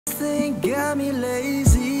thing got me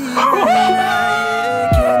lazy. I'm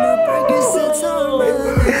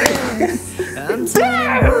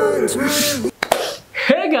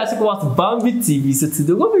Hey guys, welcome back to Bambi TV. So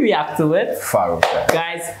today we're going to be reacting to it.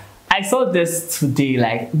 Guys, I saw this today.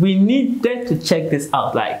 Like, we needed to check this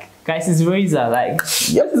out. Like, guys, it's Reza. Like,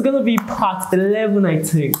 this is going to be part 11, I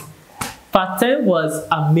think. Part 10 was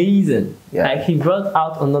amazing. Like, he brought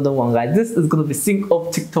out another one. Like, this is going to be Sync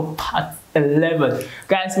Up TikTok part 11.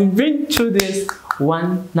 Guys, we've been through this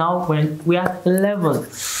one. Now when we are 11.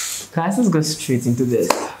 Guys, let's go straight into this.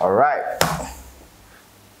 All right.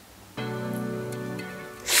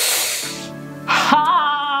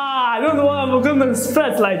 Ha! I don't know what I'm going to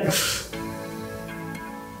expect. Like,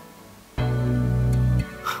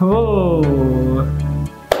 oh.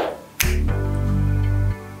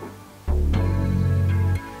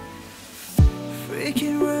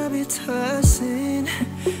 Freaking rabbit hustling.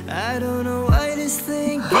 I don't know why this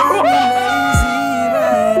thing got me lazy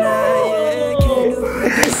right now. Yeah, can you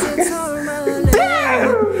break this on my leg?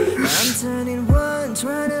 I'm turning one,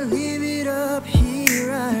 trying to leave it up here.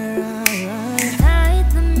 Right.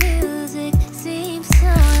 The music seems so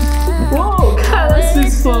loud. Whoa, God, this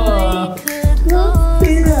is for.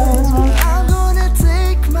 I'm gonna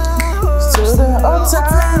take my horse To the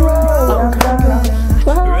upside road.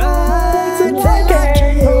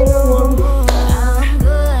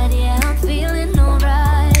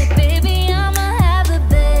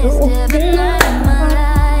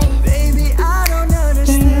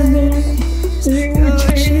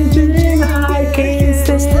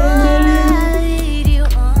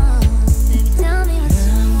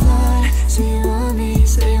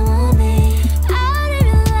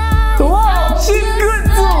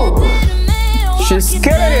 She's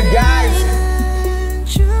killing it, guys.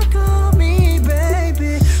 You call me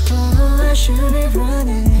baby. Oh, I should be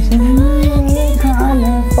running. I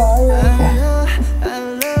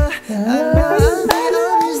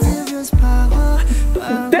love this difference power.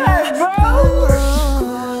 Damn, bro.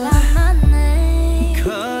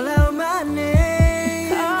 Call out my name.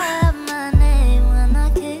 Call out my name when I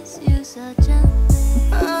kiss you so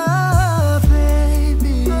gently. Oh,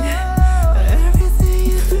 baby. Everything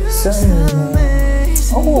you do is amazing.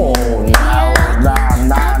 Oh,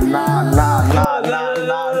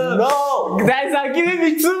 no. Guys are giving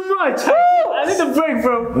me too much. I need a break,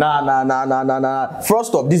 bro. Nah.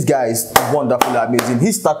 First off, this guy is wonderfully amazing.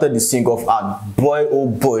 He started the sing off, and boy, oh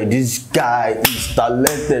boy, this guy is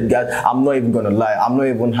talented, guys. I'm not even gonna lie. I'm not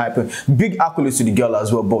even hyping. Big accolades to the girl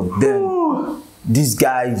as well, but then this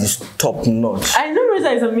guy is top notch. I know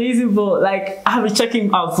Reza is amazing, but like I've been checking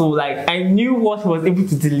him out, so like I knew what he was able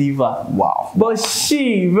to deliver. Wow. But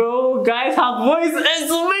bro, guys, her voice is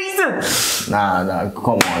amazing. Nah,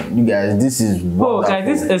 come on, you guys. This is wonderful. Bro, guys,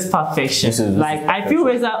 this is perfection. Like I feel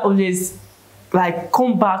Reza always like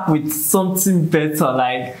come back with something better.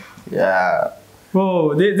 Like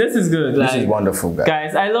bro, this is good. Like, this is wonderful, guys.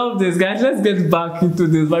 Guys, I love this. Guys, let's get back into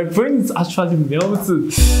this. My brain is actually melting.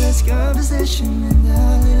 Let's go position and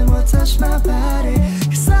a little more touch my body.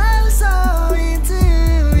 'Cause I was so into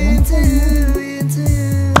you.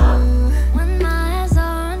 When my eyes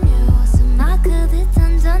are on you, 숨 그대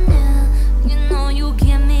던졌냐. You know you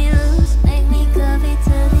get me loose, make me covet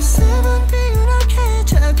to the 세번 비우렇게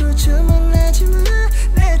자꾸 주문하지만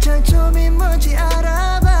내 장점이 뭔지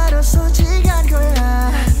알아봐도 솔직한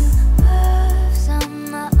거야.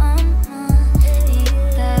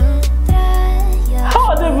 How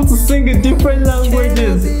are they able to sing in different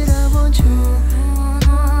languages?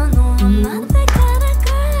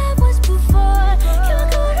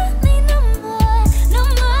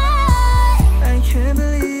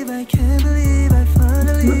 I can't believe I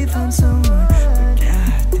finally found someone. But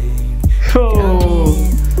goddamn. Oh.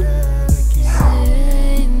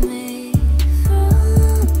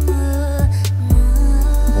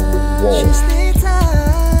 Just need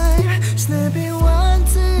time. Snappy 1,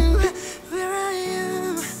 2. Where are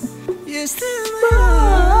you? You're still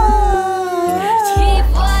mine. Keep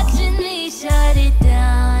watching me shut it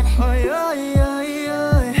down. Oy.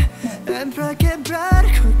 And bracket bright.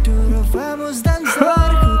 Kuturo, vamos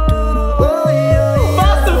danzar. Kuturo, oy.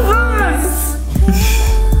 Fast and Furious!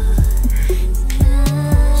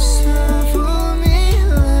 So for me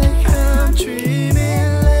like I'm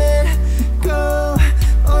dreaming. Let go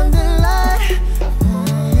on the light.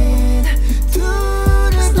 Falling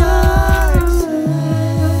through the dark side.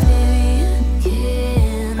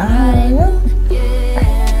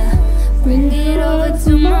 Bring it over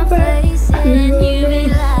to my face and you be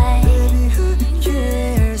like, Baby, who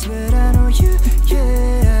cares? But I know you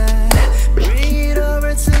care. Bring it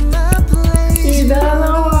over to my place. You don't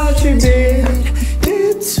know what you did.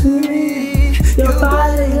 It's to me. Your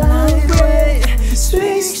body language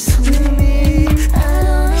speaks to me. I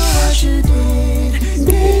don't know what you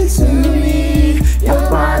did to me. Your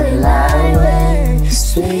body language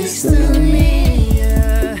speaks to me.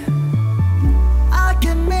 Yeah. I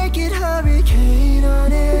can make it hurricane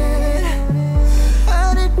on it.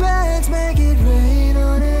 And it bends, make it rain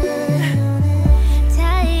on it.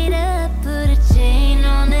 Tie it up, put a chain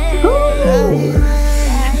on it.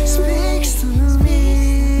 Speaks to me.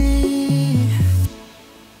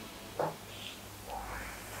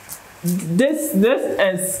 This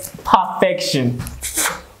is perfection.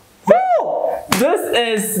 This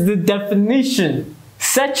is the definition.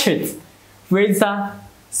 Search it. Reza,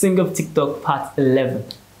 Sing of TikTok Part 11.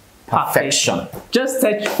 Perfection. Just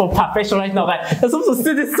search for perfection right now. Like, you're supposed to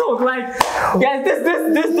see this song. Like, guys, this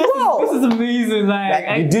is amazing.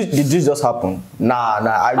 Like, did this just happen? Nah.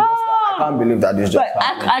 I can't believe that this just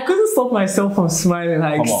happened. I couldn't stop myself from smiling.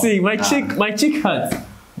 Like, see, my cheek hurts.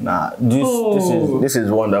 Nah, this is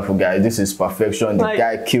wonderful, guys. This is perfection. The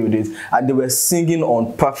guy killed it, and they were singing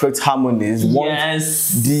on perfect harmonies. Yes.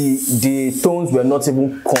 The tones were not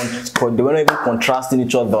even they were not even contrasting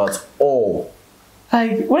each other at all.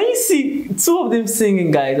 Like when you see two of them singing,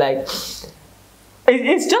 guys, like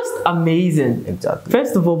it's just amazing. Exactly.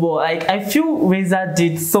 First of all, like I feel Reza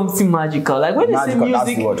did something magical. Like when they say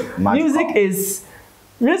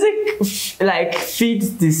music like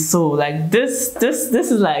feeds the soul. Like this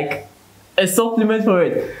is like a supplement for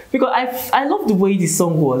it, because I love the way the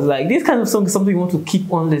song was. Like this kind of song is something you want to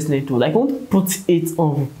keep on listening to. Like you want to put it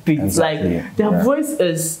on repeat. Exactly. Like their voice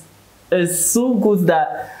is so good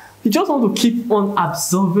that you just want to keep on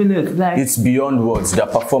absorbing it. Like it's beyond words. Their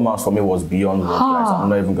performance for me was beyond words, guys. I'm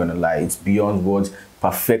not even gonna lie. It's beyond words.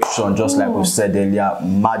 Perfection, just like we said earlier.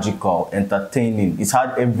 Magical, entertaining. It's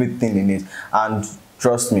had everything in it, and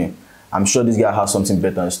trust me, I'm sure this guy has something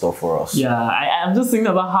better in store for us. Yeah, I'm just thinking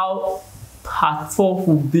about how Part 12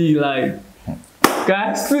 will be like.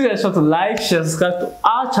 Guys, please make sure to like, share, subscribe to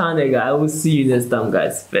our channel, guys. I will see you next time,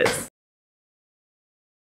 guys. Peace.